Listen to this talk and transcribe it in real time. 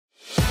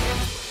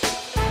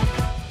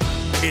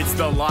It's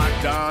the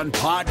Locked On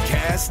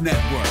Podcast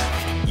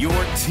Network, your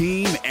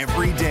team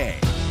every day.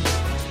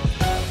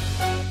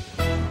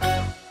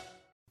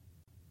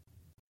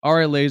 All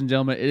right, ladies and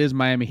gentlemen, it is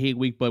Miami Heat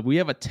Week, but we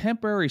have a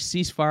temporary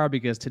ceasefire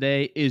because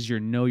today is your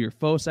Know Your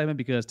Foe segment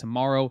because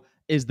tomorrow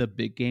is the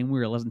big game. We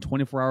are less than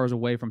 24 hours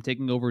away from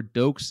taking over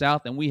Doak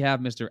South, and we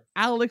have Mr.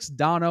 Alex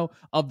Donno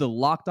of the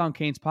Locked On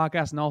Canes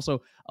podcast and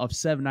also of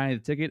 790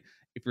 The Ticket.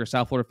 If you're a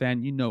South Florida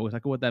fan, you know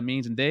exactly what that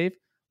means. And Dave,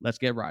 let's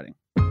get riding.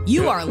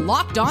 You are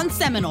Locked On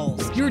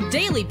Seminoles, your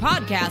daily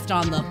podcast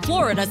on the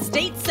Florida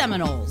State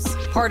Seminoles,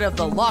 part of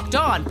the Locked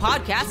On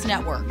Podcast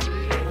Network,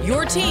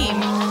 your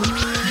team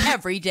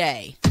every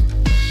day.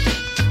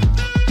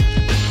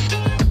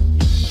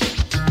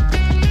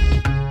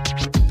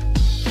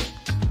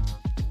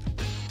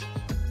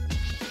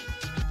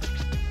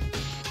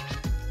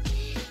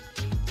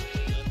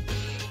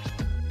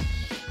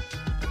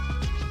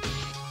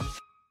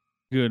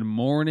 Good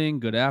morning,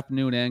 good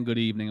afternoon, and good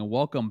evening, and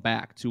welcome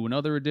back to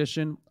another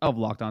edition of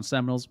Locked On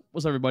Seminoles.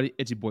 What's up, everybody?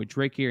 It's your boy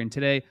Drake here, and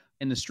today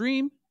in the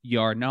stream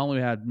yard, not only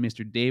have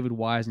Mr. David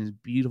Wise and his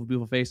beautiful,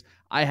 beautiful face,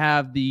 I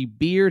have the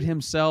beard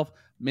himself,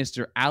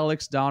 Mr.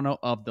 Alex Donno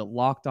of the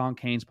Locked On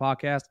Canes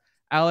podcast.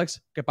 Alex,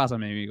 ¿qué pasa,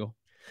 mi amigo?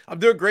 I'm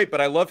doing great,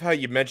 but I love how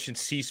you mentioned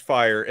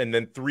ceasefire, and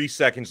then 3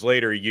 seconds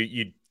later,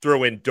 you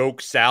throw in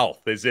Doak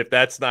South, as if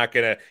that's not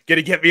gonna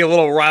get me a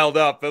little riled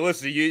up. But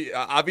listen,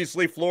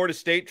 obviously Florida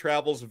State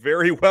travels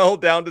very well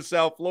down to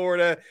South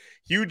Florida,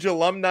 huge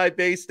alumni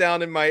base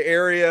down in my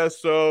area,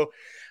 so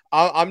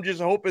I'm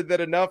just hoping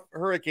that enough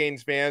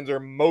Hurricanes fans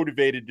are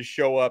motivated to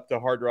show up to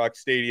Hard Rock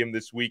Stadium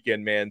this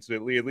weekend, man. So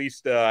at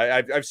least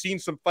I've seen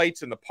some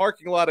fights in the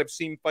parking lot, I've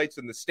seen fights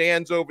in the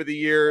stands over the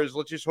years.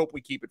 Let's just hope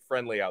we keep it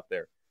friendly out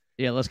there.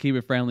 Yeah, let's keep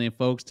it friendly. And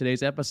folks,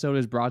 today's episode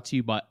is brought to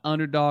you by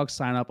Underdog.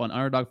 Sign up on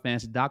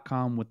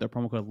UnderdogFantasy.com with the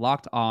promo code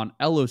LOCKEDON,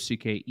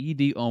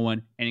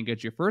 LOCKEDON, and you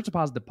get your first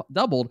deposit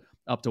doubled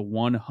up to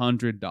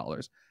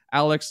 $100.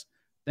 Alex,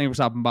 thank you for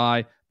stopping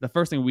by. The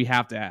first thing we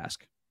have to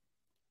ask,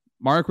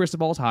 Mario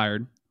Cristobal's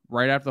hired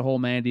right after the whole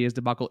Manny Diaz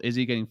debacle. Is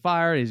he getting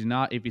fired? Is he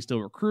not? If he's still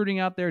recruiting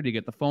out there, did he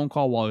get the phone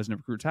call while he was in a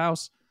recruit's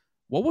house?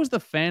 What was the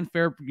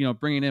fanfare,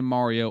 bringing in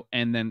Mario,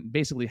 and then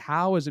basically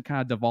how is it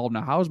kind of devolved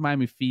now? How does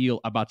Miami feel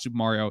about Super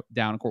Mario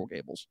down in Coral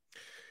Gables?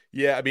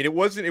 Yeah, I mean, it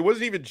wasn't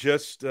even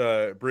just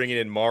bringing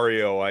in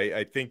Mario.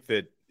 I think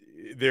that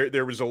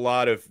there was a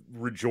lot of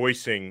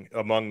rejoicing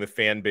among the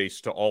fan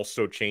base to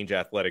also change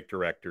athletic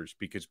directors,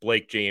 because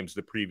Blake James,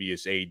 the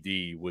previous AD,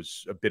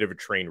 was a bit of a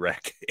train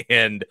wreck.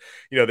 And,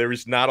 there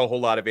was not a whole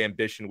lot of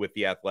ambition with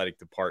the athletic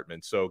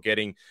department. So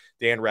getting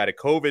Dan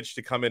Radakovich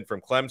to come in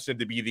from Clemson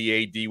to be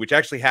the AD, which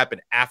actually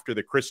happened after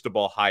the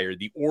Cristobal hire.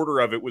 The order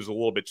of it was a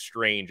little bit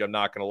strange. I'm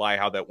not going to lie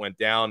how that went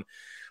down.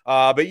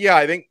 But yeah,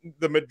 I think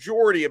the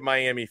majority of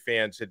Miami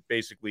fans had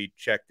basically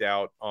checked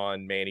out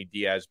on Manny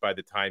Diaz by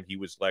the time he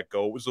was let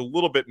go. It was a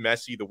little bit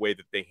messy the way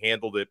that they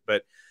handled it,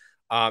 but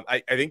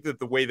I think that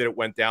the way that it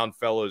went down,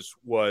 fellas,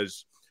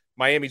 was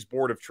Miami's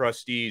board of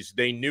trustees.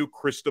 They knew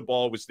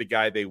Cristobal was the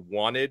guy they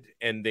wanted,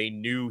 and they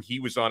knew he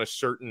was on a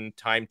certain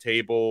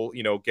timetable,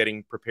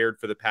 getting prepared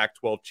for the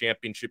Pac-12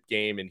 championship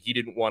game, and he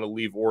didn't want to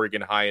leave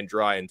Oregon high and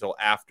dry until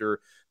after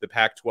the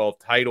Pac-12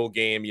 title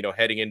game,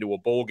 heading into a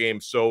bowl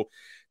game. So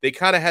they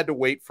kind of had to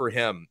wait for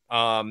him.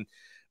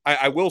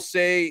 I will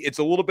say it's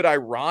a little bit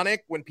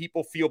ironic when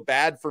people feel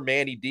bad for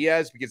Manny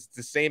Diaz, because it's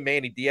the same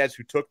Manny Diaz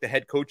who took the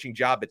head coaching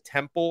job at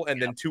Temple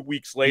and then 2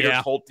 weeks later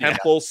told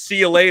Temple, see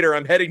you later,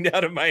 I'm heading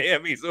down to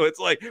Miami. So it's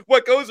like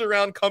what goes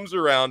around comes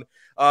around.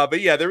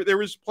 But yeah, there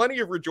was plenty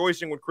of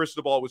rejoicing when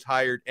Cristobal was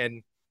hired.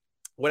 And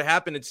what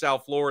happened in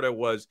South Florida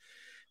was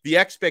the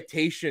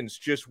expectations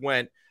just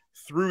went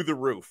through the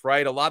roof,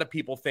 right? A lot of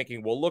people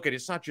thinking, well, look,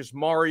 it's not just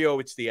Mario,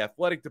 it's the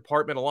athletic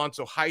department.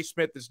 Alonzo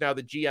Highsmith is now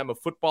the GM of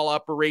football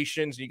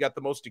operations. You got the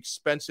most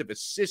expensive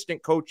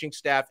assistant coaching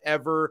staff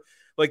ever.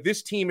 Like,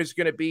 this team is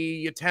going to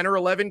be a 10 or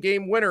 11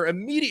 game winner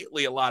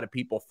immediately, a lot of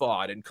people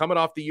thought, and coming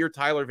off the year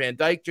Tyler Van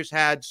Dyke just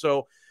had.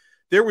 So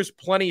there was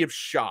plenty of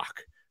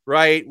shock,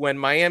 right? When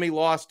Miami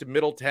lost to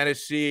Middle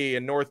Tennessee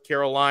and North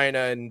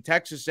Carolina, and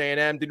Texas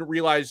A&M didn't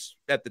realize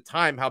at the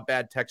time how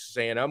bad Texas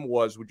A&M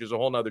was, which is a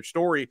whole nother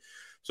story.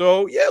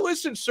 So, yeah,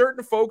 listen,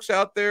 certain folks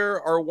out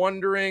there are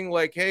wondering,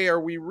 like, hey, are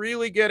we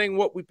really getting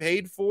what we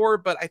paid for?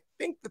 But I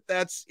think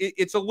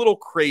it's a little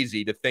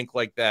crazy to think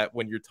like that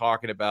when you're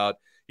talking about,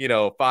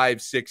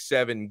 5, 6,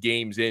 7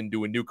 games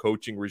into a new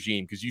coaching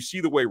regime, because you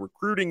see the way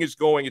recruiting is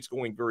going. It's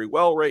going very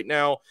well right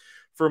now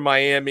for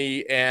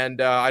Miami,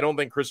 and I don't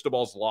think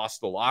Cristobal's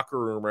lost the locker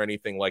room or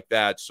anything like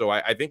that. So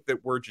I think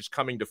that we're just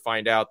coming to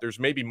find out there's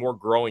maybe more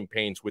growing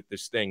pains with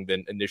this thing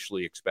than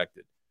initially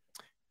expected.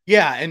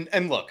 Yeah,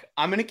 and look,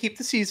 I'm going to keep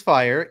the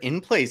ceasefire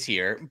in place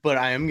here, but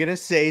I am going to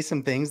say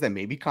some things that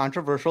may be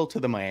controversial to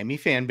the Miami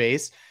fan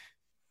base.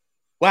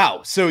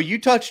 Wow, so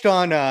you touched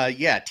on,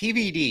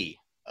 TVD.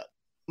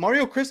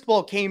 Mario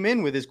Cristobal came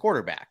in with his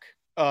quarterback.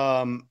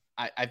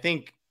 I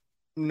think,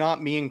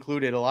 not me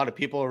included, a lot of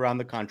people around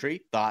the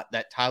country thought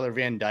that Tyler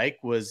Van Dyke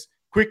was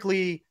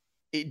quickly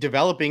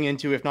developing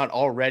into, if not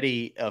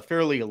already, a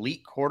fairly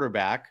elite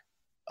quarterback.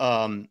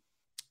 And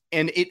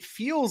it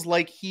feels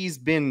like he's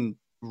been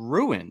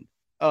ruined.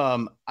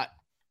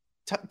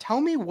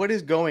 Tell me what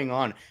is going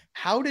on.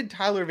 How did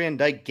Tyler Van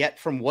Dyke get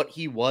from what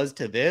he was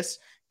to this?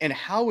 And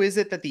how is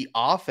it that the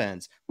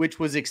offense, which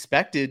was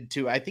expected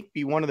to, I think,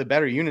 be one of the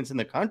better units in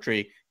the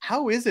country,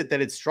 how is it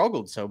that it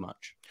struggled so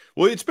much?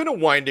 Well, it's been a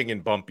winding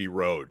and bumpy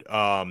road.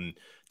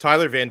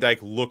 Tyler Van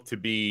Dyke looked to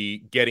be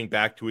getting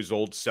back to his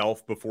old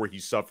self before he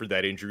suffered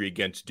that injury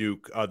against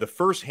Duke. The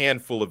first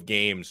handful of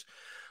games,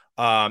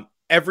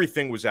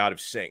 everything was out of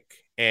sync.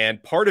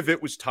 And part of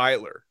it was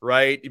Tyler,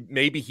 right?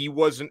 Maybe he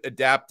wasn't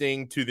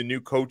adapting to the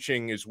new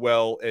coaching as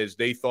well as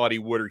they thought he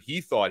would, or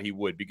he thought he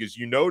would, because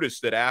you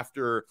noticed that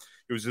after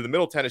it was in the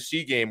Middle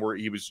Tennessee game where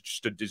he was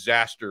just a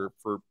disaster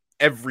for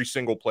every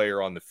single player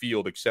on the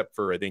field, except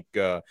for, I think,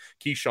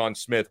 Keyshawn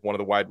Smith, one of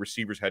the wide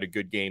receivers, had a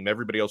good game.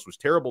 Everybody else was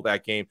terrible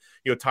that game.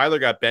 Tyler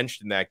got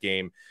benched in that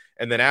game.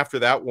 And then after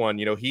that one,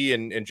 he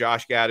and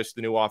Josh Gaddis,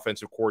 the new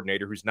offensive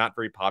coordinator, who's not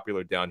very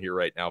popular down here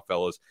right now,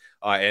 fellas,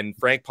 and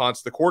Frank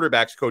Ponce, the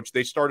quarterbacks coach,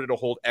 they started to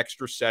hold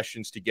extra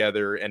sessions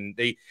together, and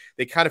they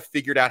kind of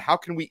figured out how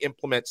can we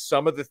implement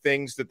some of the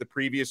things that the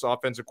previous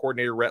offensive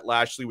coordinator, Rhett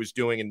Lashley, was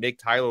doing and make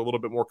Tyler a little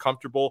bit more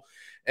comfortable.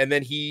 And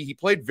then he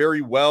played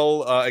very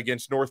well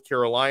against North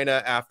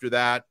Carolina after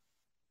that,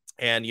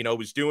 and,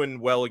 was doing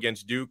well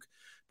against Duke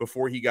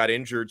before he got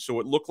injured. So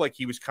it looked like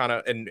he was kind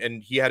of,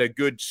 and he had a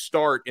good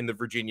start in the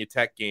Virginia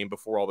Tech game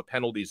before all the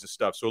penalties and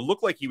stuff. So it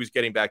looked like he was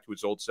getting back to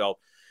his old self.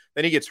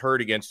 Then he gets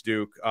hurt against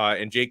Duke,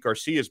 and Jake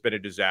Garcia has been a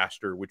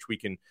disaster, which we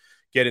can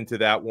get into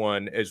that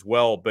one as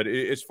well. But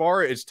as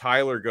far as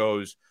Tyler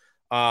goes,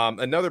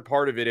 another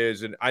part of it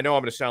is, and I know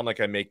I'm going to sound like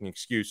I'm making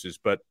excuses,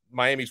 but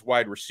Miami's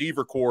wide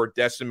receiver core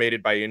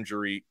decimated by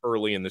injury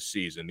early in the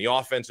season. The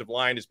offensive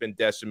line has been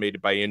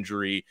decimated by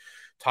injury.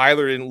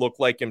 Tyler didn't look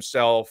like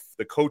himself.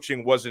 The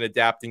coaching wasn't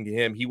adapting to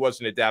him. He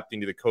wasn't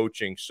adapting to the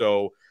coaching.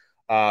 So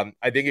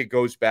I think it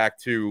goes back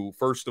to,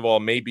 first of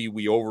all, maybe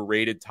we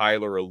overrated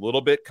Tyler a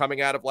little bit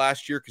coming out of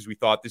last year because we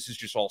thought this is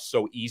just all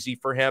so easy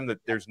for him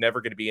that there's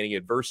never going to be any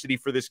adversity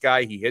for this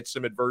guy. He hit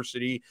some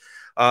adversity.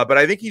 But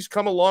I think he's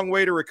come a long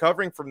way to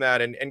recovering from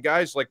that. And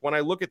guys, like when I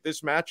look at this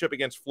matchup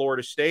against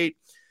Florida State,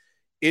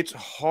 it's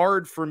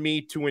hard for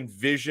me to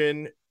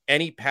envision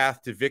any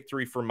path to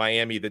victory for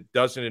Miami that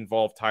doesn't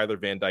involve Tyler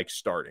Van Dyke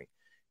starting.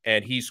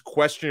 And he's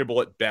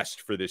questionable at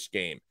best for this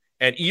game.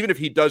 And even if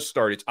he does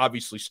start, it's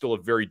obviously still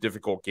a very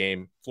difficult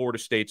game. Florida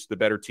State's the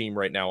better team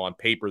right now on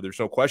paper. There's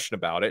no question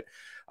about it.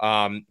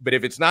 But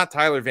if it's not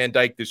Tyler Van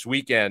Dyke this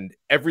weekend,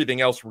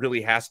 everything else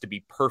really has to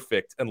be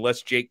perfect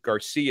unless Jake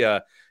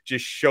Garcia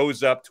just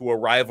shows up to a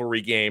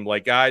rivalry game.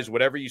 Like, guys,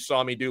 whatever you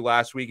saw me do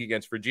last week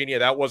against Virginia,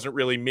 that wasn't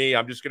really me.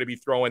 I'm just going to be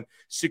throwing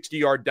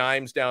 60-yard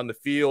dimes down the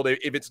field.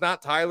 If it's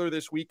not Tyler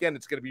this weekend,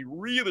 it's going to be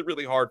really,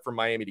 really hard for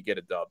Miami to get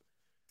a dub.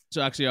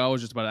 So actually, I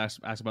was just about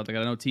to ask about that.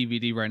 I know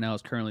TVD right now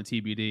is currently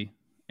TBD.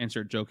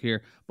 Insert joke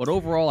here, but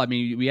overall, I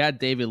mean, we have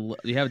David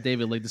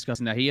Lake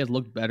discussing that he has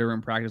looked better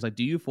in practice. Like,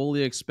 do you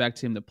fully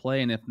expect him to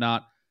play? And if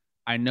not,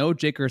 I know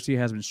Jake Garcia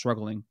has been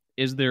struggling.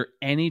 Is there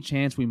any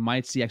chance we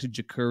might see actually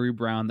Ja'Cory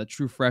Brown, the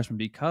true freshman,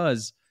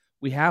 because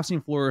we have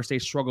seen Florida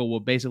State struggle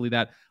with basically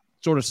that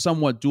sort of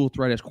somewhat dual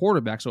threat as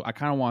quarterback. So I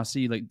kind of want to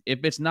see, like, if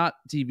it's not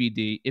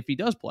TVD, if he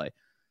does play,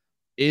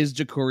 is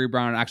Ja'Cory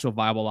Brown an actual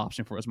viable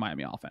option for his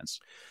Miami offense?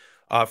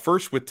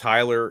 First with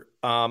Tyler,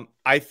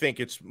 I think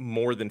it's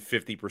more than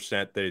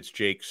 50% that it's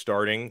Jake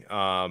starting.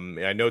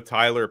 I know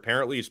Tyler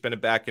apparently has been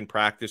back in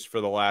practice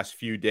for the last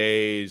few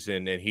days,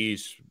 and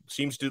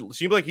seems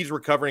like he's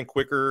recovering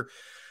quicker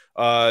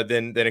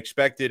than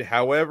expected.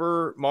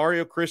 However,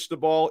 Mario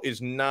Cristobal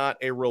is not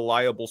a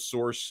reliable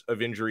source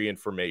of injury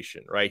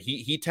information, right?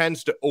 He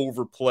tends to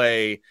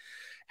overplay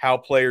how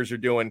players are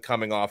doing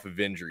coming off of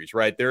injuries,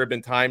 right? There have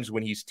been times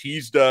when he's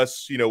teased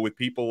us, with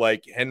people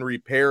like Henry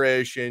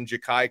Parrish and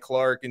Ja'Kai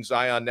Clark and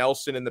Zion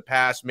Nelson in the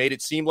past, made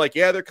it seem like,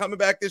 yeah, they're coming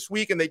back this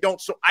week and they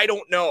don't. So I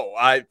don't know.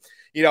 I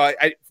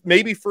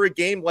maybe for a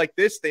game like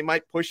this, they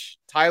might push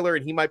Tyler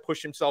and he might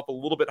push himself a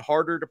little bit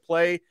harder to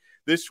play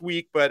this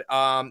week. But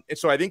and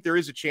so I think there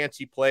is a chance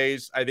he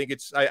plays. I think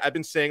I've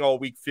been saying all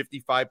week,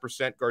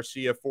 55%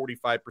 Garcia,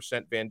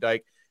 45% Van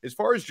Dyke. As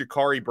far as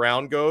Ja'Cory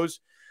Brown goes,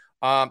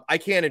 I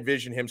can't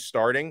envision him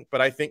starting,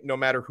 but I think no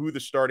matter who the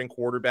starting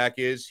quarterback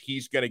is,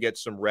 he's going to get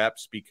some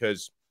reps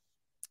because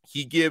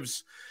he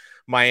gives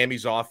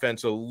Miami's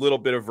offense a little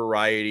bit of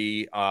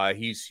variety.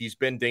 He's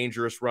been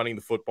dangerous running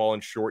the football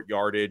in short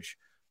yardage.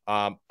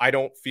 I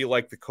don't feel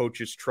like the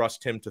coaches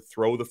trust him to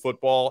throw the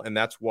football, and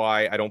that's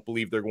why I don't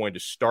believe they're going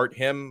to start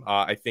him.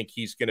 I think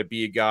he's going to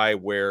be a guy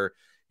where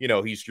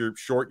he's your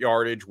short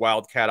yardage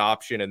wildcat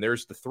option, and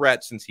there's the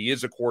threat since he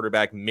is a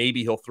quarterback.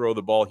 Maybe he'll throw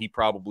the ball. He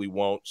probably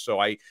won't.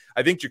 So I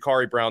think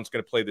Ja'Cory Brown's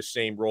going to play the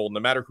same role. No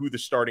matter who the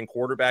starting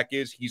quarterback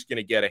is, he's going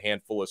to get a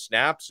handful of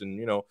snaps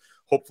and,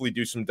 hopefully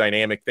do some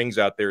dynamic things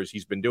out there as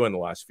he's been doing the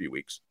last few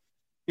weeks.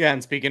 Yeah,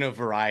 and speaking of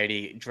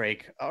variety,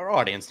 Drake, our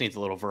audience needs a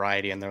little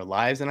variety in their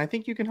lives, and I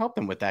think you can help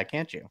them with that,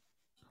 can't you?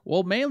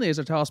 Well, mainly as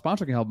our title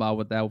sponsor can help out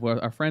with that.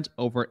 With our friends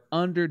over at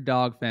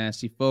Underdog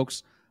Fantasy,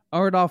 folks.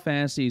 Underdog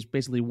Fantasy is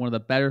basically one of the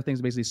better things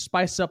to basically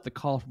spice up the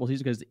college football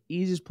season because it's the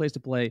easiest place to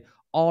play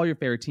all your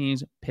favorite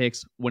teams,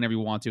 picks, whenever you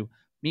want to.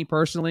 Me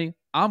personally,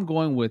 I'm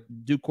going with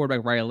Duke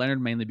quarterback Riley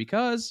Leonard mainly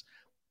because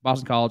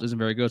Boston College isn't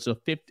very good. So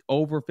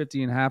over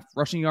 50.5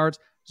 rushing yards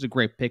is a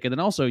great pick. And then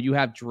also you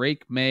have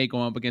Drake May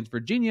going up against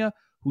Virginia,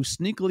 who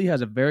sneakily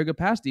has a very good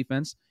pass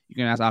defense. You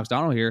can ask Alex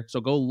Donno here. So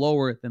go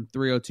lower than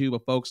 302.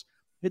 But folks,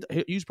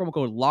 use promo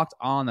code LOCKED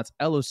ON. That's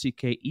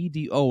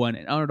LOCKEDON.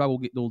 And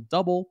Underdog will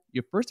double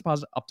your first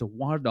deposit up to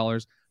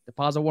 $100.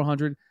 Deposit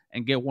 $100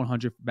 and get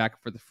 $100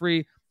 back for the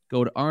free.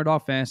 Go to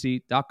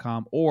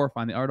UnderdogFantasy.com or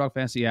find the Underdog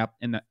Fantasy app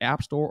in the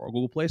App Store or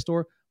Google Play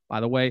Store.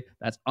 By the way,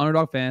 that's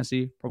Underdog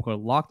Fantasy. Promo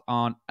code LOCKED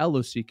ON.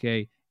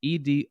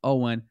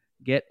 LOCKEDON.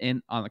 Get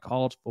in on the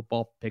college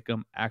football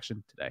pick'em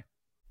action today.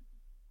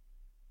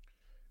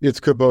 It's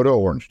Kubota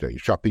Orange Day.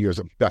 Shop the year's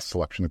best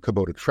selection of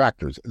Kubota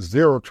tractors,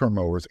 zero-turn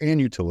mowers,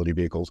 and utility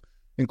vehicles,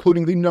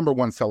 including the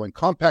 #1 selling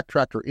compact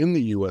tractor in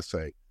the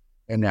USA.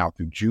 And now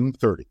through June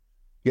 30,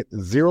 get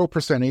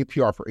 0%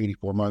 APR for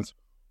 84 months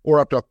or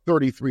up to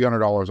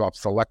 $3,300 off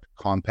select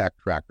compact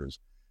tractors.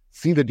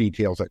 See the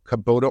details at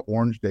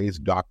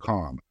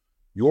KubotaOrangeDays.com.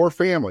 Your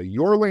family,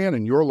 your land,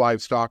 and your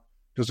livestock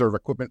deserve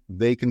equipment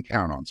they can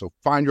count on. So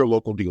find your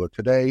local dealer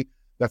today.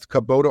 That's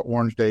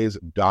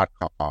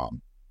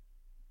KubotaOrangeDays.com.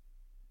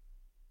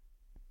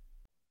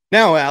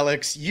 Now,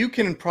 Alex, you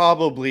can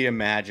probably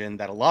imagine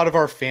that a lot of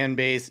our fan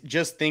base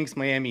just thinks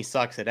Miami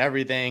sucks at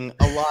everything.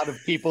 A lot of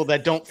people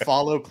that don't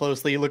follow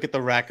closely look at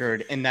the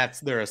record, and that's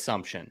their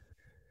assumption.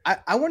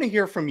 I want to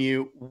hear from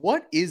you.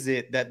 What is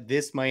it that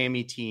this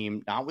Miami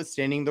team,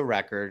 notwithstanding the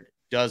record,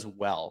 does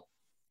well?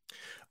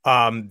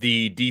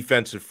 The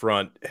defensive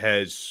front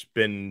has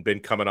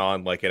been coming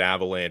on like an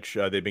avalanche.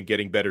 They've been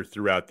getting better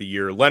throughout the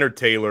year. Leonard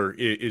Taylor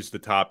is the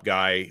top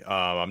guy.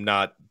 I'm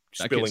not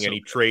spilling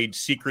any trade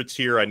secrets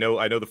here. I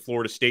know the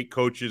Florida State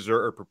coaches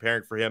are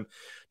preparing for him.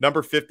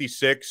 Number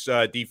 56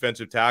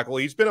 defensive tackle.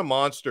 He's been a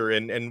monster.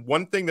 And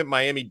one thing that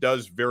Miami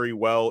does very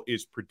well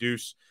is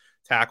produce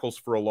tackles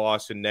for a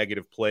loss and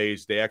negative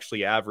plays. They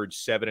actually average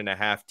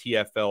 7.5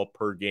 TFL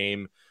per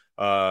game.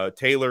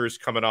 Taylor is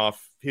coming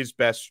off his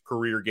best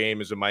career game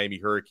as a Miami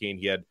Hurricane.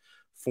 He had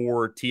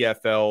 4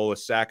 TFL, a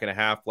sack and a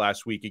half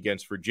last week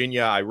against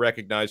Virginia. I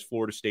recognize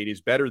Florida State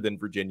is better than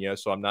Virginia,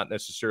 so I'm not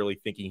necessarily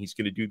thinking he's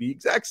going to do the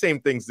exact same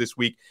things this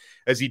week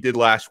as he did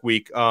last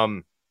week.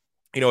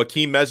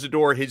 Akeem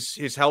Mesidor,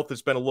 his health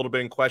has been a little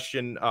bit in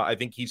question. I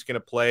think he's going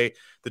to play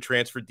the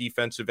transfer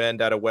defensive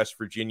end out of West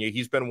Virginia.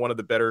 He's been one of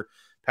the better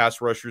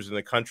pass rushers in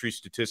the country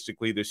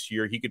statistically this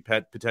year. He could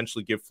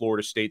potentially give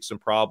Florida State some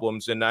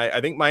problems. And I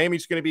think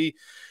Miami's going to be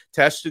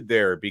tested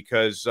there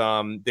because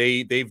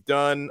they've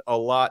done a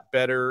lot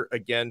better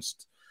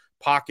against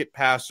pocket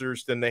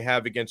passers than they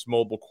have against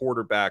mobile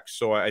quarterbacks.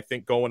 So I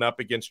think going up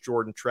against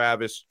Jordan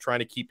Travis, trying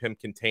to keep him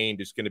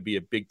contained is going to be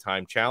a big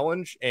time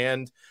challenge.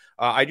 And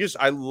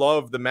I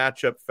love the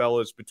matchup,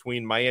 fellas,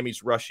 between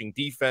Miami's rushing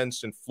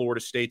defense and Florida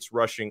State's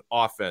rushing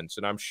offense.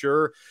 And I'm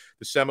sure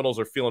the Seminoles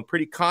are feeling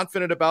pretty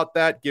confident about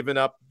that, given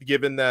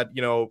that,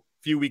 a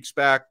few weeks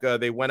back,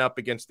 they went up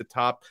against the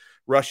top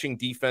rushing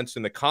defense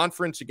in the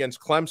conference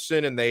against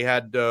Clemson, and they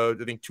had,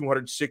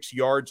 206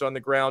 yards on the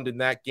ground in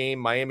that game.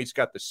 Miami's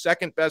got the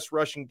second best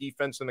rushing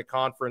defense in the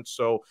conference,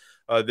 so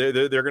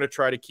they're going to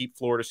try to keep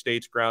Florida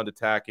State's ground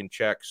attack in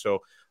check. So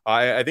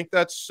I think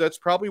that's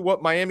probably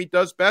what Miami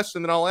does best.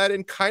 And then I'll add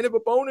in kind of a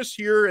bonus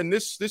here, and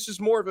this is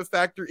more of a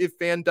factor if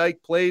Van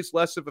Dyke plays,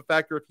 less of a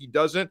factor if he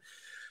doesn't.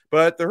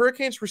 But the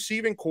Hurricanes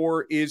receiving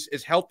core is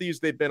as healthy as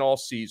they've been all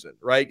season,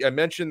 right? I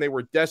mentioned they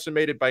were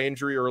decimated by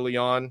injury early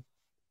on.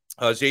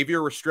 Xavier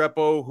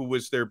Restrepo, who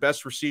was their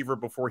best receiver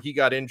before he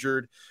got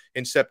injured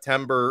in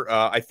September,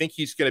 I think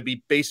he's going to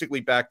be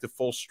basically back to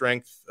full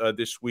strength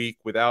this week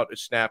without a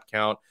snap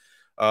count.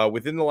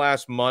 Within the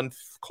last month,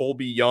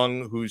 Colby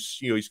Young, who's,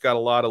 he's got a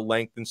lot of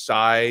length and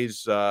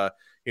size.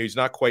 He's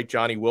not quite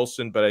Johnny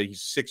Wilson, but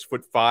he's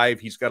 6'5".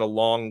 He's got a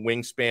long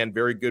wingspan,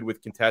 very good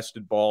with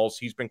contested balls.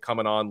 He's been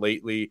coming on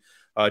lately.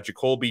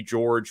 Jacoby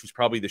George, who's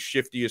probably the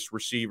shiftiest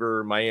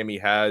receiver Miami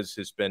has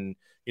been,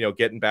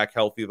 getting back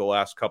healthy the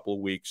last couple of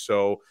weeks.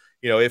 So,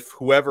 if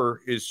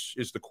whoever is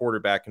the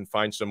quarterback can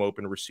find some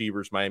open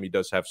receivers, Miami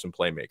does have some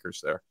playmakers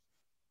there.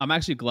 I'm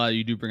actually glad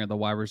you do bring up the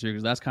wide receiver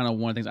because that's kind of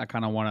one of the things I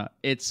kind of want to.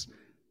 It's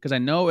because I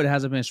know it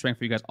hasn't been a strength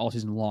for you guys all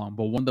season long,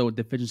 but one of the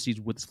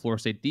deficiencies with this Florida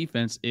State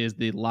defense is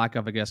the lack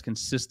of,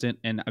 consistent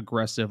and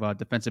aggressive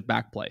defensive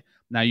back play.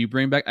 Now you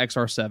bring back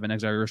XR7,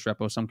 Xavier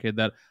Restrepo, some kid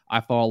that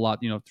I follow a lot,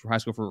 through high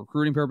school for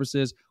recruiting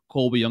purposes.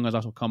 Colby Young has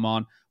also come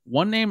on.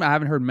 One name I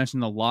haven't heard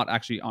mentioned a lot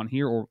actually on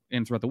here or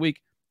in throughout the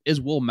week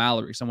is Will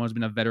Mallory, someone who's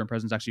been a veteran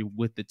presence actually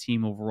with the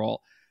team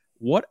overall.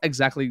 What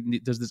exactly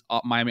does this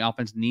Miami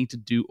offense need to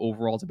do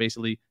overall to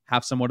basically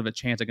have somewhat of a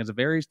chance against a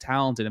very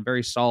talented and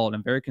very solid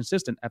and very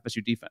consistent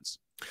FSU defense?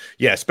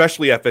 Yeah,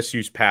 especially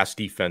FSU's pass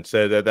defense.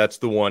 That's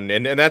the one.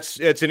 And it's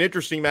an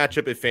interesting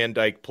matchup if Van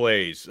Dyke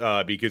plays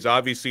because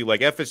obviously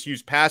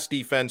FSU's pass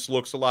defense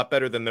looks a lot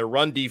better than their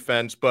run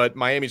defense, but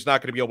Miami's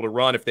not going to be able to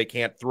run if they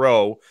can't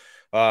throw.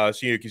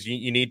 Because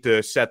you need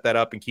to set that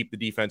up and keep the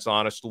defense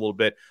honest a little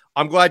bit.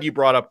 I'm glad you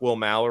brought up Will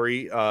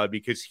Mallory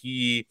because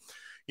he,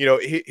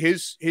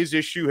 his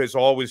issue has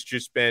always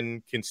just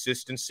been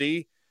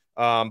consistency.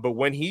 But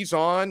when he's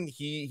on,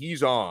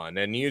 he's on,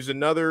 and he's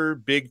another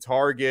big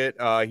target.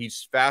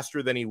 He's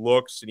faster than he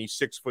looks, and he's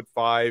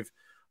 6'5".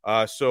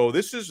 So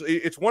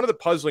it's one of the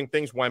puzzling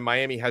things why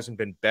Miami hasn't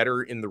been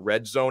better in the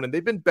red zone, and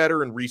they've been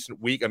better in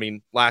recent week. I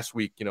mean, last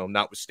week,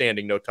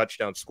 notwithstanding, no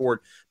touchdown scored,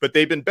 but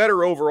they've been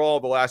better overall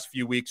the last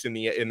few weeks in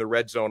the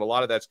red zone. A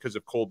lot of that's because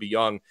of Colby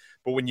Young.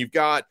 But when you've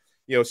got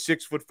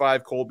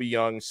 6'5" Colby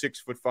Young,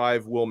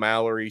 6'5" Will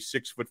Mallory,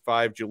 6'5"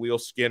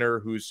 Jaleel Skinner,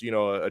 who's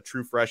a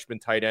true freshman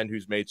tight end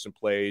who's made some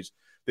plays,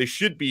 they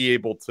should be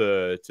able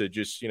to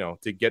just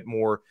to get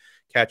more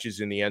catches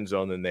in the end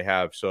zone than they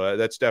have. So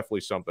that's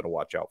definitely something to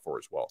watch out for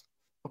as well.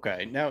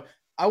 Okay. Now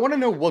I want to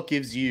know what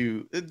gives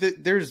you,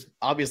 there's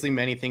obviously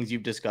many things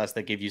you've discussed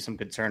that give you some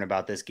concern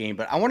about this game,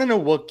 but I want to know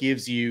what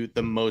gives you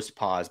the most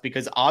pause,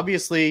 because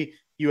obviously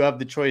you have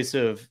the choice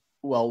of,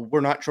 well,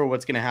 we're not sure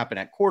what's going to happen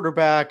at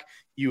quarterback.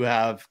 You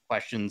have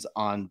questions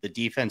on the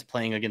defense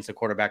playing against a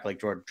quarterback like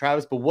Jordan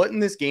Travis, but what in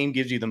this game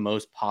gives you the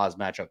most pause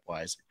matchup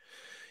wise?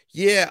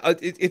 Yeah,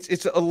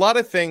 it's a lot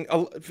of things,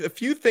 a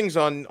few things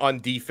on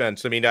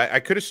defense. I mean, I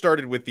could have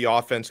started with the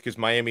offense because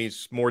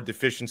Miami's more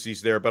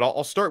deficiencies there, but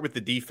I'll start with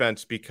the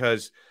defense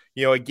because,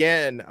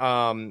 again,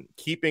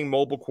 keeping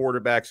mobile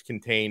quarterbacks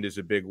contained is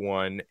a big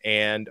one.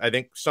 And I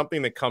think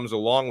something that comes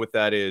along with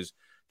that is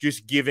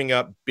just giving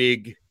up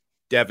big,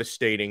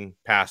 devastating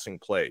passing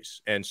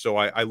plays. And so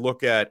I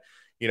look at,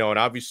 and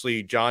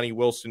obviously Johnny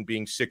Wilson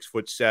being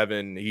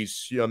 6'7",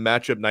 he's a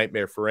matchup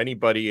nightmare for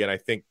anybody. And I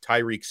think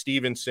Tyreek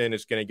Stevenson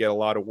is going to get a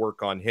lot of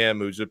work on him,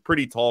 who's a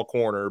pretty tall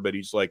corner, but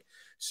he's like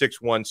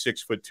 6'1",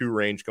 6'2"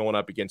 range. Going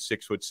up against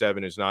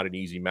 6'7" is not an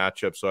easy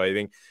matchup. So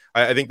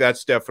I think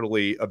that's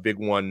definitely a big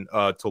one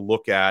to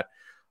look at.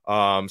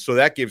 So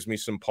that gives me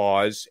some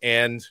pause.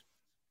 And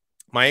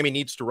Miami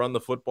needs to run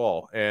the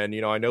football. And,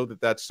 I know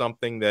that that's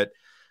something that,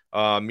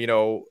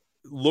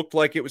 looked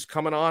like it was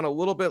coming on a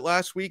little bit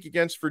last week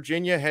against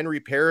Virginia.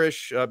 Henry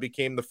Parrish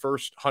became the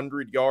first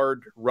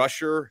 100-yard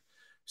rusher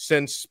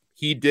since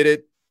he did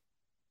it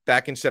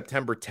back in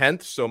September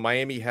 10th. So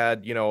Miami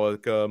had,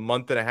 like a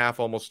month and a half,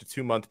 almost a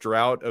 2-month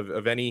drought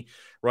of any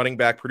running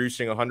back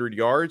producing 100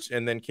 yards.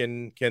 And then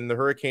can the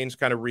Hurricanes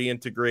kind of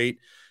reintegrate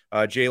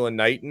Jalen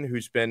Knighton,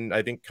 who's been,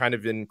 I think, kind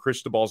of in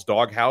Cristobal's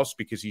doghouse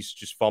because he's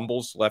just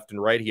fumbles left and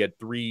right. He had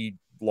 3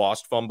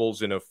 lost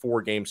fumbles in a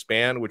 4-game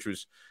span, which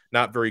was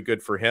not very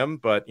good for him.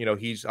 But,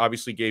 he's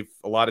obviously gave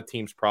a lot of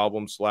teams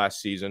problems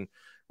last season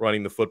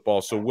running the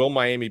football. So will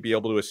Miami be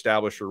able to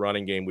establish a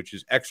running game, which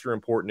is extra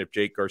important if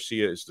Jake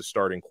Garcia is the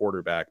starting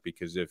quarterback?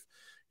 Because if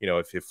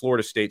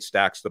Florida State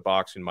stacks the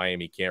box and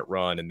Miami can't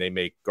run and they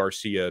make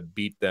Garcia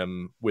beat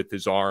them with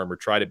his arm or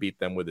try to beat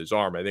them with his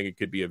arm, I think it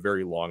could be a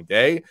very long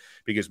day,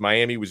 because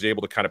Miami was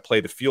able to kind of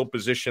play the field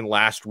position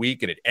last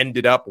week and it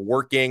ended up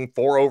working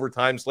 4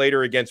 overtimes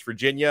later against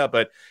Virginia.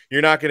 But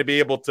you're not going to be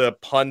able to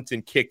punt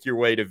and kick your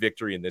way to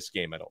victory in this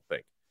game, I don't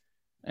think.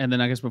 And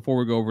then I guess before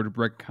we go over to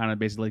Brick, kind of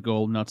basically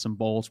go nuts and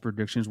bolts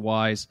predictions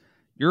wise,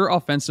 your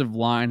offensive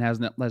line has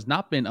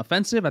not been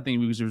offensive. I think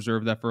we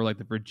reserved that for like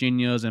the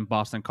Virginias and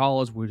Boston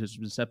College, which has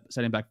been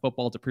setting back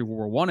football to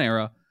pre-World War I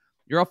era.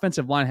 Your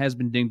offensive line has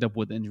been dinged up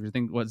with injuries. I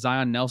think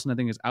Zion Nelson,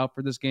 is out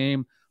for this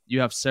game. You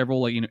have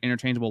several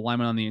interchangeable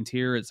linemen on the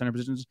interior at center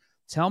positions.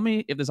 Tell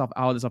me if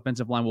how this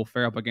offensive line will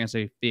fare up against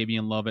a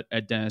Fabian Lovett, a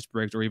Dennis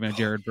Briggs, or even a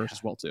Jared Burks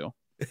as well too.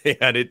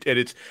 And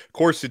it's, of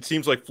course, it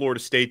seems like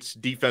Florida State's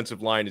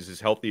defensive line is as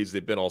healthy as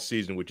they've been all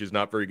season, which is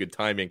not very good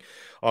timing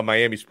on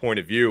Miami's point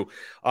of view.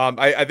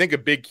 I think a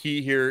big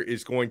key here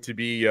is going to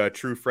be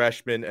true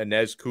freshman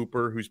Inez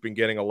Cooper, who's been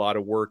getting a lot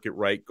of work at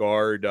right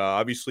guard.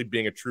 Obviously,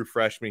 being a true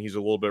freshman, he's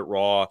a little bit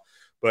raw,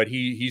 but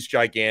he's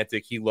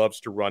gigantic. He loves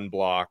to run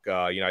block.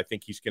 I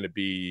think he's going to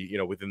be,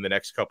 within the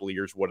next couple of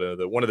years, one of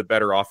the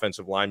better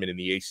offensive linemen in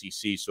the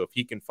ACC. So if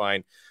he can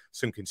find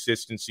some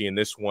consistency in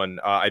this one,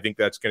 I think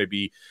that's going to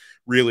be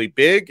really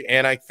big.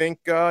 And I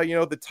think,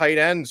 the tight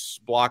ends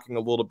blocking a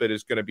little bit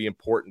is going to be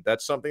important.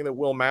 That's something that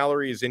Will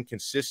Mallory is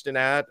inconsistent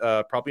at.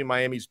 Probably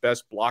Miami's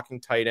best blocking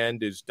tight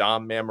end is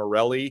Dom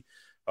Mammarelli,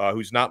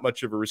 who's not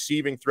much of a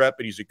receiving threat,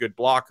 but he's a good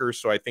blocker.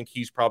 So I think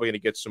he's probably going to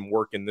get some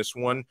work in this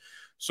one.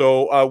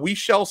 So we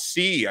shall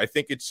see. I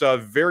think it's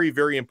very,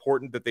 very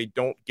important that they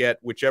don't get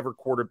whichever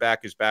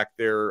quarterback is back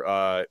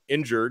there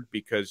injured,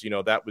 because,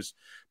 that was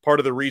part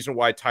of the reason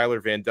why Tyler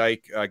Van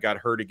Dyke got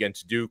hurt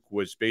against Duke,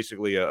 was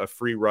basically a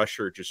free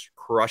rusher just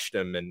crushed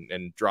him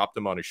and dropped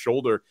him on his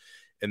shoulder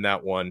in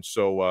that one.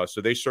 So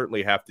they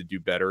certainly have to do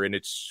better. And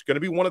it's going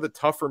to be one of the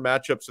tougher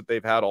matchups that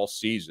they've had all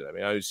season. I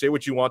mean, I say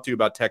what you want to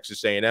about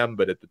Texas A&M,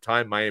 but at the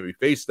time Miami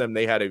faced them,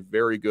 they had a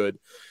very good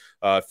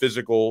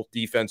physical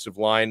defensive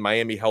line.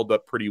 Miami held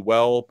up pretty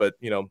well, but,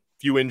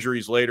 few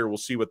injuries later, we'll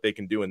see what they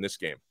can do in this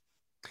game.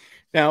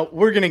 Now,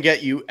 we're going to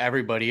get you,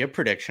 everybody, a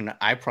prediction,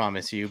 I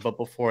promise you. But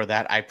before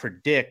that, I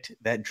predict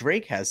that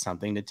Drake has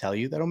something to tell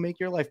you that'll make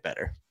your life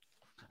better.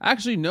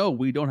 Actually, no,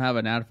 we don't have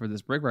an ad for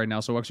this break right now.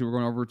 So actually, we're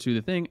going over to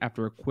the thing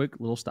after a quick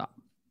little stop.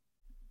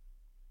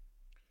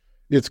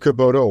 It's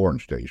Kubota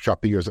Orange Day.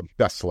 Shop the year's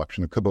best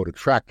selection of Kubota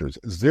tractors,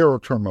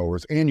 zero-turn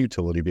mowers, and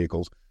utility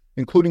vehicles,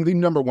 including the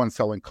 #1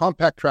 selling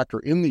compact tractor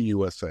in the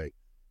USA.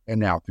 And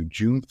now through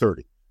June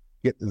 30,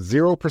 get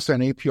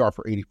 0% APR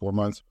for 84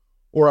 months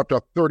or up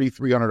to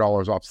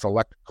 $3,300 off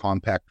select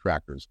compact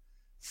tractors.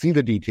 See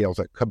the details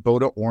at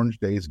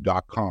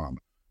KubotaOrangeDays.com.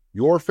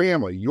 Your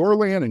family, your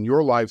land, and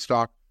your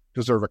livestock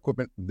deserve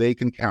equipment they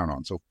can count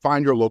on. So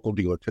find your local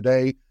dealer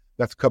today.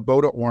 That's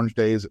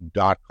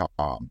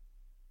KubotaOrangeDays.com.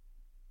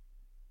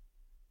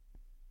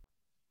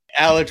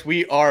 Alex,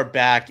 we are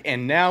back,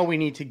 and now we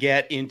need to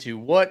get into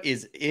what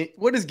is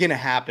going to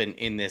happen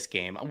in this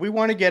game. We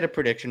want to get a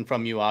prediction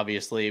from you,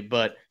 obviously,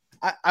 but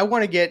I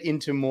want to get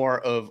into more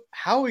of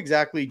how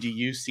exactly do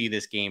you see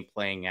this game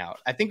playing out?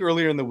 I think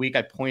earlier in the week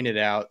I pointed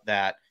out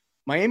that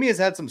Miami has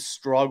had some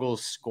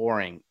struggles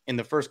scoring in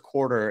the first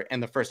quarter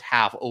and the first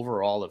half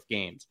overall of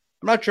games.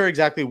 I'm not sure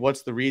exactly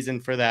what's the reason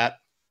for that,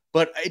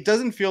 but it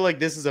doesn't feel like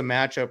this is a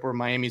matchup where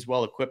Miami's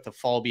well equipped to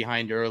fall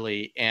behind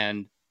early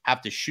and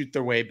have to shoot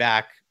their way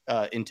back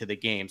into the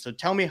game. So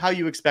tell me how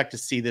you expect to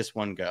see this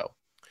one go.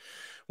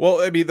 Well,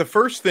 I mean, the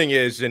first thing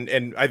is,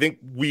 and I think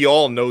we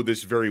all know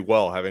this very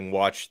well, having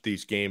watched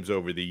these games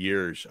over the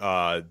years,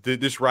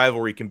 this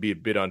rivalry can be a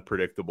bit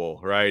unpredictable,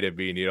 right? I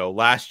mean,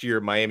 last year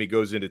Miami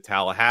goes into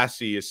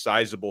Tallahassee as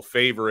sizable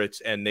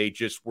favorites, and they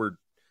just were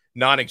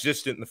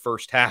non-existent in the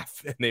first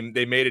half, and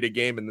they made it a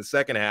game in the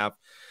second half.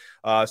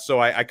 So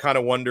I kind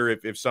of wonder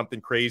if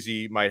something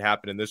crazy might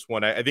happen in this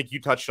one. I think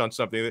you touched on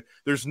something.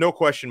 There's no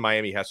question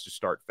Miami has to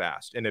start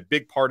fast. And a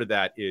big part of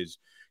that is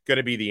going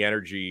to be the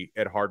energy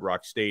at Hard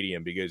Rock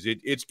Stadium because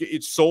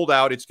it's sold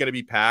out. It's going to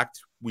be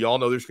packed. We all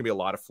know there's going to be a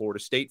lot of Florida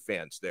State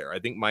fans there. I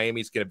think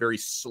Miami's going to very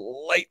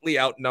slightly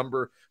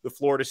outnumber the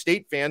Florida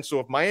State fans. So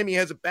if Miami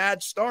has a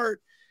bad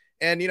start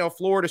and,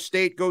 Florida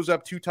State goes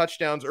up 2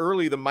 touchdowns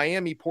early, the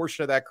Miami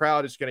portion of that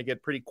crowd is going to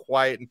get pretty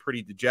quiet and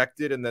pretty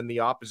dejected. And then the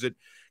opposite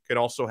can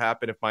also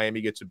happen if Miami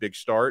gets a big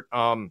start.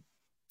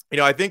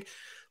 I think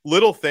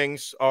little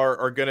things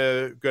are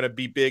gonna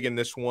be big in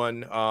this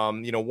one.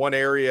 One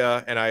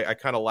area, and I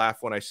kind of laugh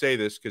when I say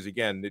this because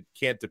again, it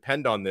can't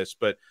depend on this,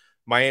 but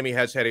Miami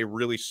has had a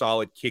really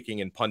solid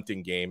kicking and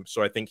punting game,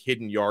 so I think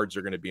hidden yards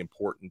are going to be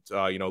important.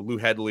 Lou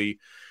Headley,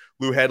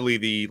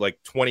 the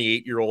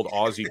 28-year-old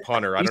Aussie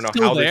punter. I don't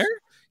know how this.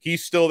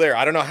 He's still there.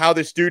 I don't know how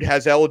this dude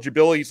has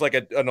eligibility. He's like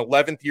an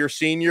 11th year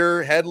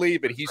senior, Headley,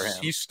 but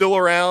he's still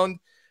around.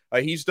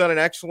 He's done an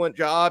excellent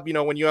job.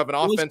 When you have an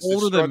offense that's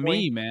older than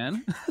me,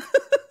 man.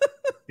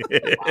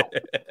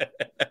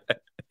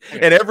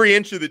 And every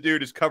inch of the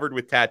dude is covered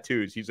with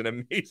tattoos. He's an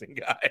amazing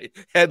guy.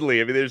 Headley.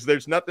 I mean,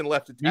 there's nothing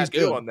left to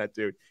tattoo on that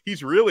dude.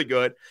 He's really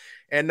good.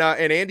 And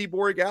Andy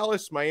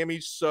Borregales,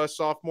 Miami's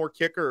sophomore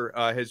kicker,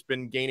 has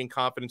been gaining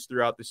confidence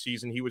throughout the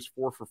season. He was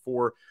 4 for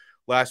 4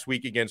 last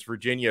week against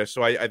Virginia.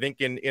 So I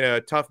think in a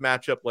tough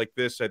matchup like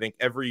this, I think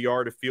every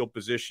yard of field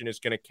position is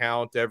going to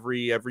count.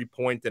 Every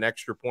point, an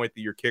extra point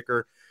that your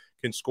kicker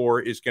can score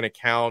is going to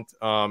count.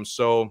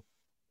 So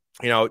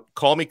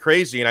call me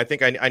crazy. And I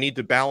think I need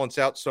to balance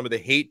out some of the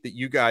hate that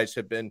you guys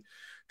have been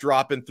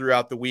dropping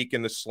throughout the week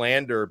and the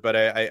slander. But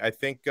I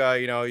think,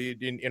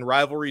 in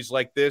rivalries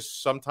like this,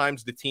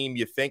 sometimes the team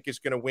you think is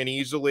going to win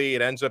easily,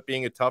 it ends up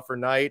being a tougher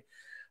night.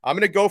 I'm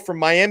going to go from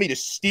Miami to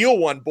steal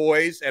one,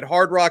 boys, at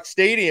Hard Rock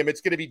Stadium. It's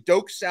going to be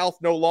Doak South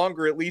no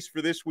longer, at least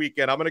for this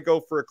weekend. I'm going to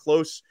go for a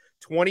close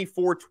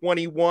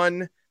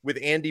 24-21 with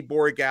Andy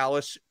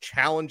Borregales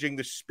challenging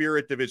the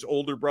spirit of his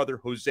older brother,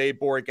 Jose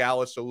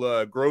Borregales,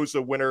 a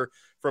Groza winner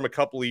from a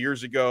couple of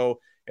years ago,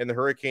 and the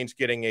Hurricanes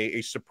getting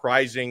a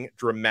surprising,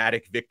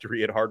 dramatic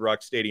victory at Hard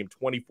Rock Stadium,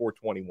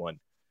 24-21.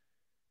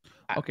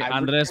 Okay,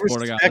 Andres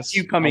Borregales.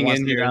 You coming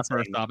in here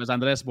first off is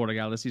Andres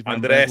Borregales. He's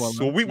Andres.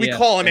 So we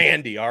call him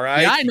Andy, all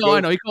right? Yeah, I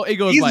know. He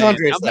goes by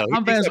Andres.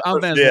 I'm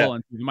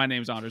Venezuelan. My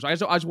name's Andres. I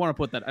just want to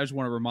put that. I just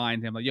want to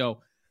remind him,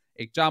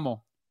 hey, Chamo,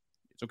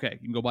 it's okay.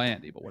 You can go by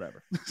Andy, but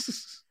whatever.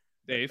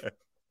 Dave.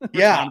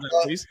 Yeah,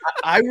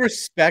 I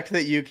respect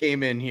that you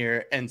came in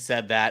here and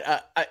said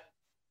that.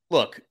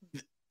 Look,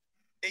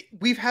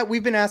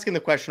 we've been asking the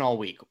question all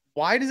week.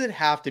 Why does it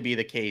have to be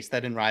the case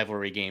that in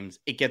rivalry games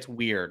it gets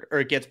weird or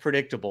it gets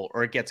predictable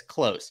or it gets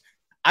close?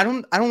 I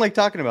don't like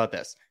talking about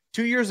this.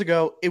 2 years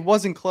ago, it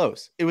wasn't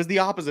close. It was the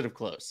opposite of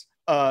close.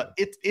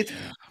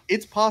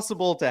 It's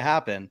possible to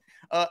happen.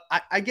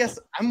 I guess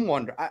I'm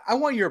wondering. I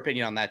want your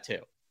opinion on that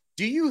too.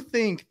 Do you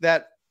think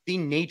that the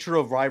nature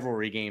of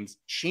rivalry games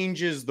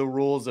changes the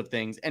rules of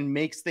things and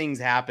makes things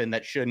happen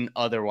that shouldn't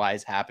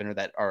otherwise happen or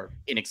that are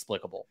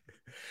inexplicable?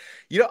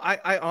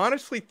 I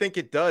honestly think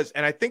it does.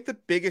 And I think the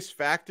biggest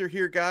factor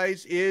here,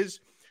 guys, is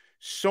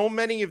so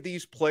many of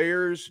these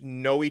players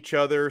know each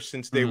other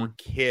since they were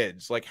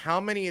kids. Like, how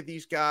many of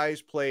these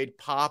guys played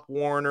Pop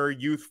Warner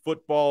youth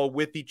football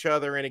with each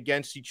other and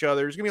against each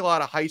other? There's going to be a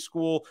lot of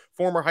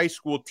former high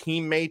school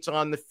teammates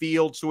on the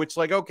field. So it's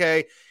like,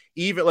 okay,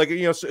 even like,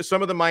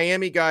 some of the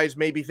Miami guys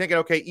may be thinking,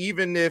 okay,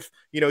 even if,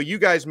 you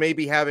guys may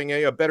be having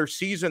a better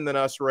season than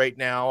us right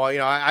now,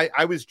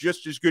 I was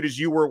just as good as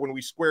you were when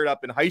we squared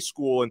up in high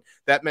school, and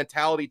that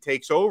mentality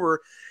takes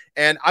over.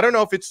 And I don't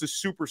know if it's the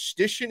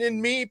superstition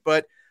in me,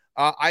 but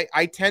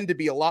I tend to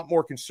be a lot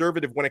more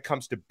conservative when it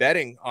comes to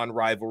betting on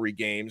rivalry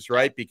games,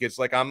 right? Because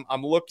like I'm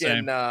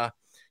looking,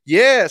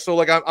 so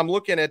like I'm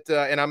looking at,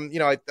 and I'm,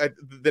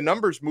 the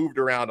numbers moved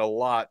around a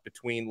lot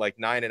between like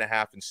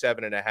 9.5 and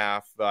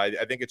 7.5.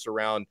 I think it's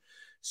around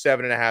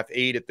 7.5,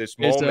 8 at this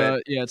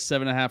moment. It's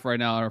 7.5 right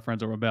now. Our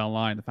friends over Bet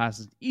Online, the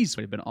fastest, easiest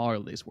way to bet all our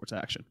latest sports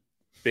action.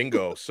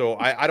 Bingo. So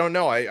I don't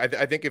know.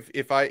 I think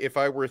if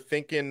I were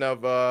thinking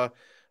of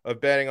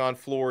betting on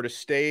Florida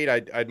State,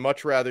 I'd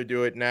much rather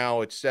do it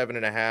now at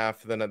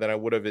 7.5 than I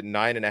would have at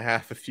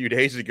 9.5 a few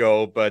days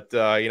ago. But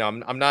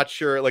I'm not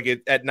sure. Like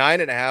at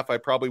 9.5, I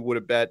probably would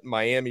have bet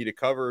Miami to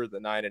cover the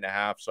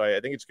 9.5. So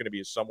I think it's going to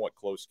be a somewhat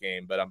close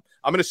game. But I'm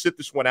going to sit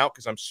this one out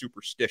because I'm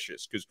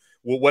superstitious. Because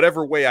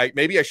whatever way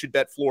maybe I should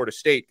bet Florida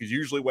State, because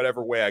usually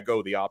whatever way I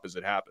go, the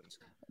opposite happens.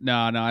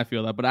 No, I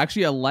feel that. But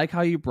actually, I like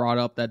how you brought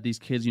up that these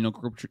kids,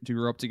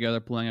 grew up together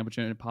playing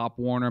at Pop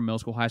Warner, middle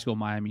school, high school,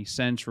 Miami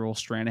Central,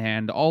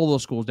 Stranahan, all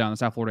those schools down in the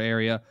South Florida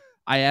area.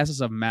 I asked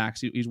this of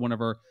Max. He's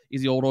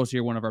the oldest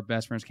here. One of our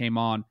best friends came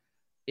on.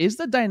 Is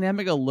the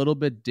dynamic a little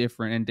bit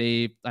different? And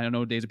Dave, I don't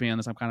know Dave's opinion on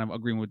this. I'm kind of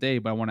agreeing with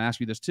Dave, but I want to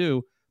ask you this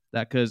too,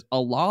 that because a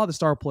lot of the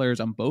star players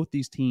on both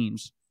these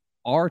teams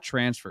are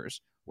transfers,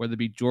 whether it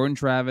be Jordan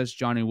Travis,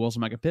 Johnny Wilson,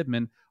 Micah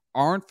Pittman,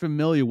 aren't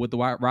familiar with the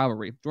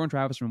rivalry. Jordan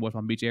Travis from West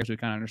Palm Beach area, so he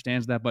kind of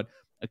understands that, but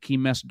Akeem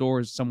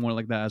Messidor is someone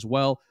like that as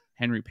well.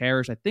 Henry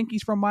Parrish, I think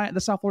he's from the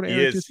South Florida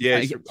area too.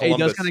 He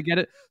does kind of get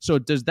it. So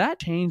does that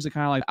change the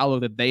kind of like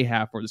outlook that they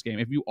have for this game?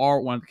 If you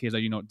are one of the kids that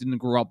didn't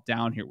grow up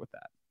down here with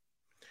that.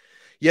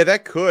 Yeah,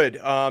 that could.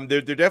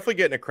 They're definitely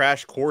getting a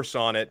crash course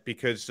on it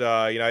because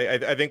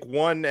I think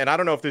one, and I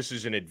don't know if this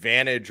is an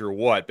advantage or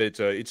what, but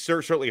it's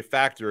certainly a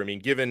factor. I mean,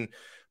 given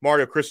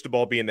Mario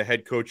Cristobal being the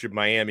head coach of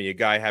Miami, a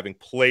guy having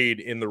played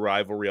in the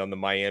rivalry on the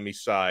Miami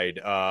side,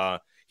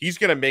 he's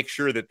going to make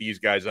sure that these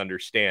guys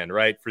understand,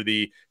 right? For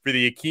the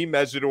Akeem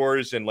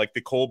Messidors and like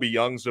the Colby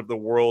Youngs of the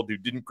world who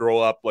didn't grow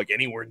up like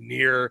anywhere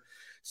near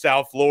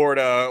South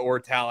Florida or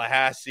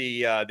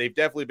Tallahassee, they've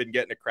definitely been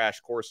getting a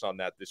crash course on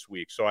that this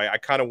week. So I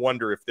kind of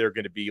wonder if they're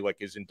going to be like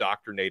as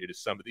indoctrinated as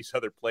some of these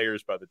other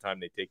players by the time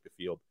they take the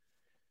field.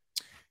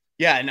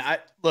 Yeah, and I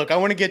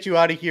want to get you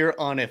out of here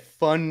on a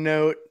fun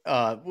note.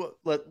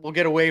 We'll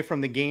get away from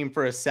the game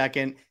for a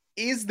second.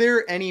 Is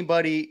there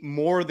anybody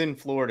more than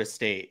Florida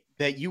State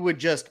that you would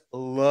just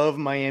love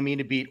Miami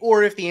to beat?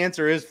 Or if the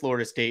answer is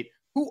Florida State,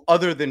 who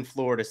other than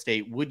Florida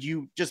State would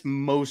you just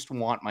most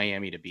want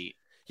Miami to beat?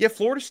 Yeah,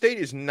 Florida State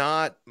is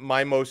not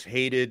my most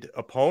hated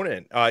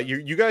opponent.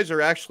 You guys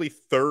are actually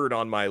third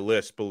on my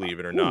list, believe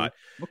it or not.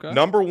 Okay.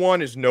 Number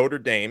one is Notre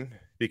Dame.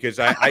 Because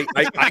I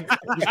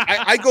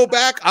go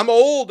back, I'm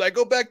old. I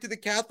go back to the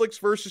Catholics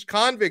versus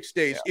convicts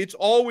days. Yeah. It's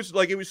always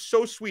like, it was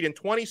so sweet in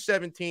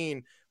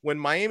 2017 when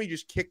Miami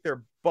just kicked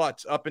their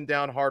butts up and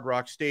down Hard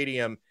Rock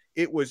Stadium.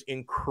 It was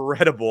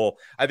incredible.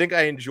 I think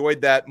I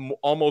enjoyed that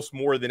almost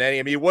more than any.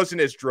 I mean, it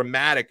wasn't as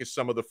dramatic as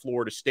some of the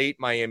Florida State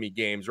Miami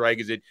games, right?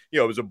 Because it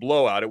was a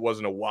blowout. It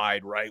wasn't a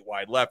wide right,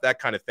 wide left, that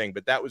kind of thing.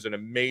 But that was an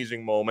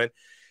amazing moment.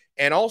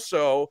 And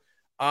also,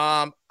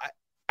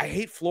 I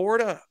hate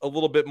Florida a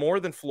little bit more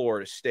than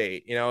Florida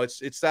State.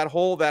 It's that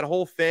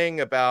whole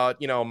thing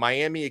about,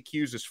 Miami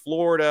accuses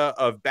Florida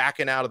of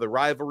backing out of the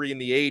rivalry in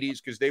the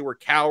 80s because they were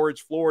cowards.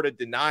 Florida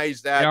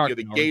denies that.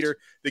 The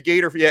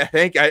Gator. Yeah,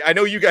 I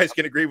know you guys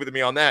can agree with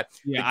me on that.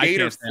 Yeah, the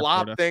Gator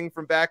flop thing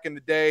from back in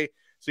the day.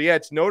 So yeah,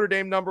 it's Notre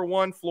Dame number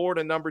one,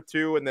 Florida number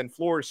two, and then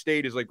Florida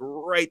State is like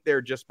right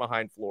there just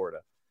behind Florida.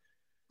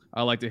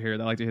 I like to hear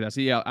that.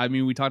 So yeah, I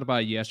mean, we talked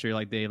about it yesterday,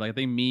 like Dave. Like I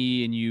think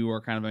me and you are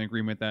kind of in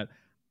agreement that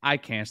I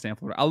can't stand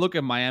Florida. I look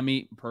at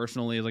Miami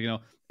personally as like,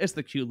 it's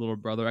the cute little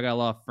brother. I got a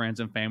lot of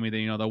friends and family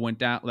that, that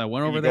went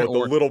over there. The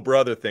little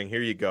brother thing.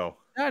 Here you go.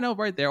 Yeah, I know,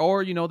 right there.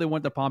 Or, they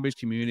went to Palm Beach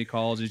Community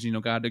Colleges,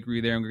 got a degree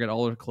there and got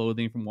all their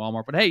clothing from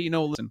Walmart. But hey,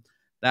 listen,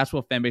 that's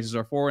what fan bases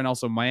are for. And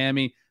also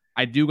Miami,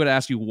 I do got to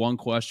ask you one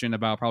question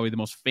about probably the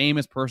most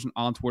famous person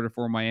on Twitter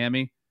for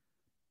Miami.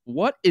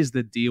 What is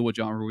the deal with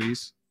John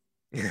Ruiz?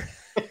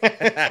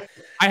 I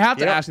have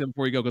to ask you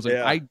before you go because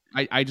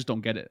I just don't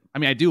get it. I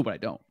mean, I do, but I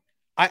don't.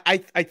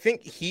 I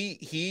think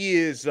he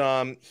is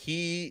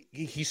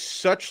he's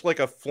such like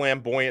a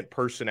flamboyant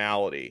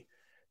personality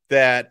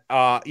that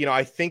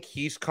I think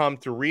he's come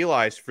to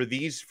realize for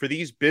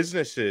these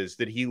businesses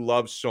that he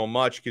loves so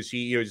much, because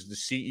he is the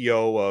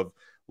CEO of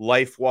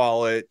Life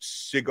Wallet,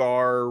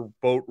 cigar,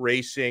 boat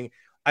racing.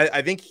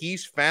 I think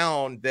he's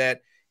found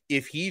that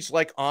if he's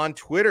like on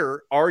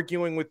Twitter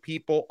arguing with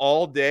people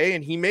all day,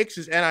 and he makes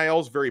his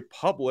NILs very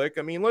public.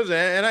 I mean, listen,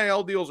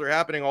 NIL deals are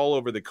happening all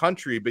over the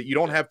country, but you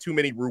don't have too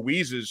many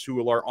Ruizes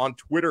who are on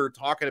Twitter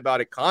talking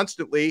about it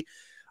constantly.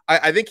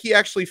 I think he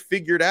actually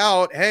figured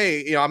out,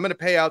 hey, I'm going to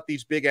pay out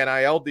these big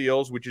NIL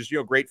deals, which is,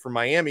 great for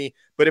Miami.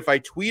 But if I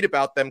tweet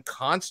about them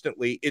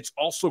constantly, it's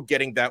also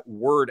getting that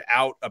word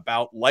out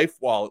about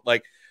LifeWallet.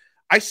 Like,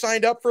 I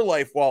signed up for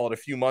LifeWallet a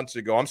few months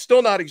ago. I'm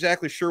still not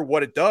exactly sure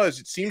what it does.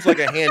 It seems like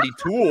a handy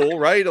tool,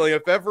 right?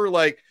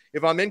 Like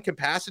if I'm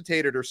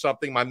incapacitated or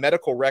something, my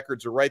medical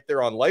records are right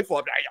there on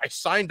LifeWallet. I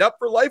signed up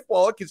for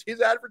LifeWallet because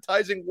his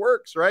advertising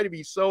works, right?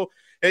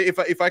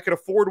 If I could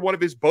afford one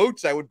of his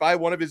boats, I would buy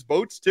one of his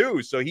boats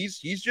too. So he's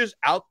just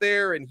out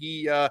there, and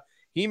he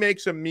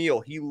makes a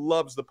meal. He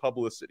loves the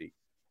publicity.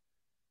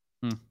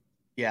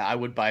 Yeah, I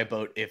would buy a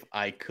boat if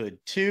I could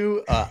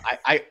too.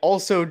 I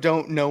also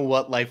don't know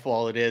what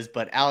LifeWallet is,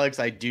 but Alex,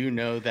 I do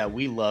know that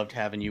we loved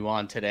having you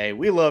on today.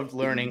 We loved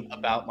learning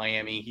about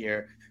Miami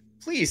here.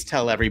 Please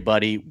tell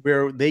everybody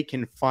where they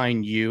can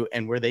find you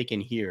and where they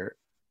can hear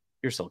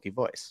your sulky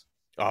voice.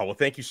 Oh, well,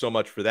 thank you so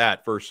much for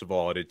that. First of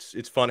all,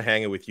 it's fun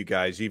hanging with you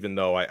guys, even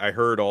though I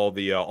heard all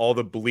the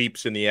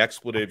bleeps and the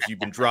expletives you've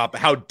been dropping.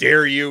 How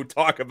dare you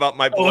talk about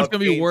my it's going to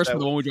be worse for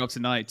the one we drop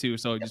tonight too,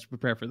 so just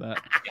prepare for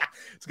that.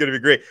 It's going to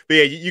be great. But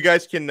yeah, you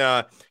guys can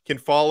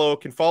follow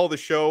the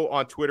show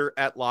on Twitter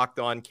at Locked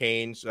On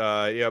Canes.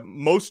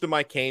 Most of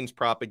my Canes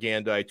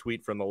propaganda I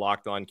tweet from the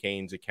Locked On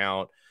Canes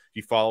account. If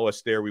you follow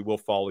us there, we will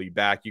follow you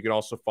back. You can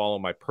also follow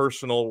my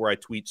personal, where I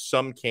tweet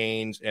some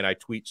Canes and I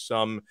tweet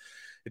some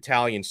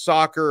Italian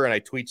soccer, and I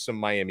tweet some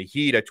Miami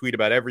Heat. I tweet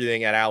about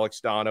everything at Alex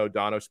Donno,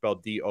 Donno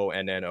spelled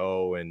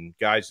Donno. And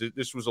guys,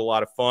 this was a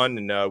lot of fun,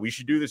 and we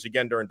should do this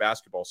again during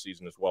basketball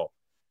season as well.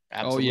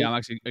 Absolutely. Oh yeah, I'm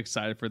actually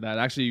excited for that.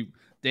 Actually,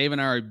 Dave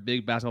and I are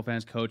big basketball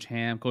fans. Coach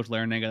Ham, Coach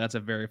Larinaga, that's a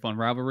very fun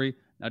rivalry.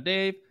 Now,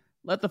 Dave,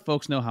 let the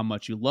folks know how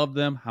much you love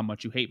them, how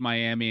much you hate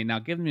Miami, and now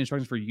give them the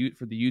instructions for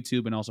the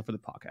YouTube and also for the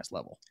podcast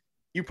level.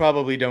 You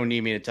probably don't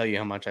need me to tell you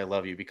how much I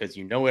love you because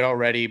you know it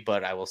already,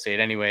 but I will say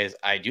it anyways.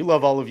 I do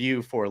love all of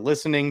you for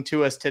listening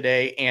to us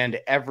today and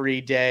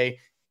every day.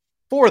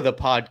 For the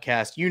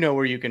podcast, you know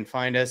where you can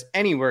find us,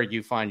 anywhere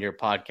you find your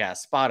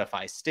podcast,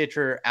 Spotify,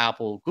 Stitcher,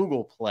 Apple,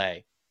 Google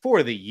Play.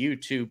 For the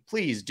YouTube,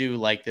 please do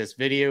like this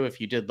video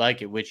if you did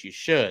like it, which you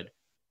should.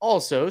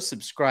 Also,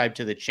 subscribe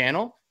to the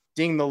channel,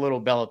 ding the little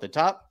bell at the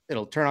top.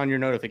 It'll turn on your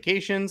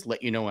notifications,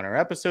 let you know when our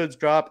episodes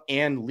drop,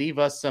 and leave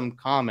us some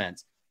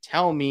comments.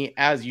 Tell me,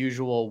 as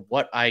usual,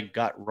 what I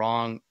got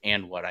wrong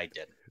and what I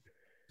didn't.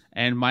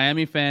 And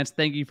Miami fans,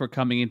 thank you for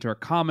coming into our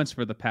comments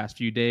for the past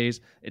few days.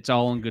 It's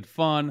all in good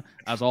fun,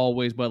 as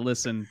always. But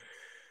listen,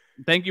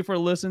 thank you for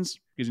listens,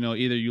 because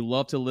either you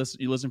love to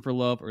listen, you listen for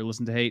love, or you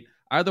listen to hate.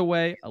 Either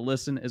way, a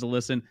listen is a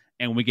listen,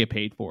 and we get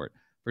paid for it.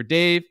 For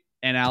Dave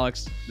and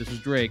Alex, this was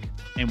Drake,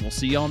 and we'll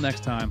see y'all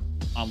next time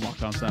on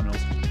Locked On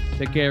Seminoles.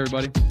 Take care,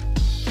 everybody.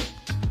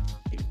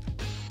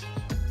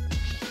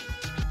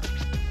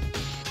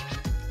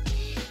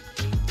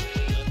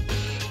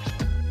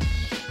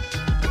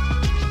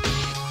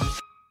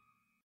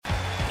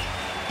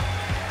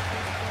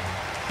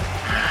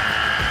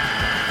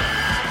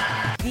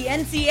 The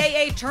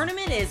NCAA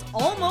tournament is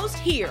almost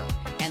here,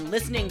 and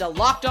listening to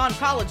Locked On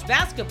College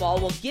Basketball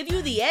will give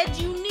you the edge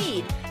you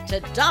need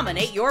to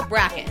dominate your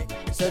bracket.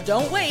 So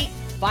don't wait.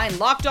 Find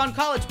Locked On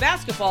College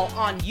Basketball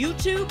on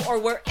YouTube or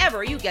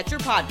wherever you get your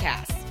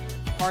podcasts.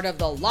 Part of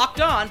the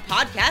Locked On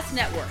Podcast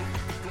Network.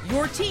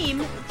 Your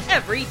team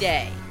every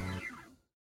day.